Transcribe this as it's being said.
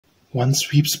One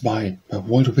Sweeps By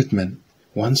Walt Whitman.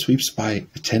 One sweeps by,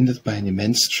 attended by an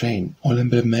immense train, all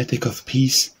emblematic of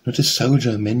peace, not a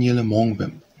soldier, menial among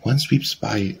them. One sweeps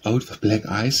by, out with black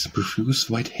eyes, profuse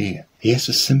white hair. He has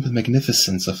a simple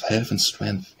magnificence of health and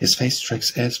strength. His face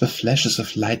strikes as with flashes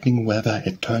of lightning whether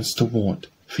it turns toward.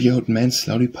 3 old men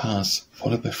slowly pass,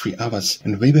 followed by 3 others,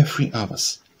 and way by 3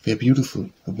 others. They are beautiful.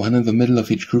 The one in the middle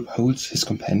of each group holds his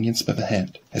companions by the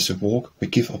hand. As they walk, they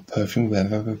give off perfume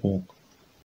wherever they walk.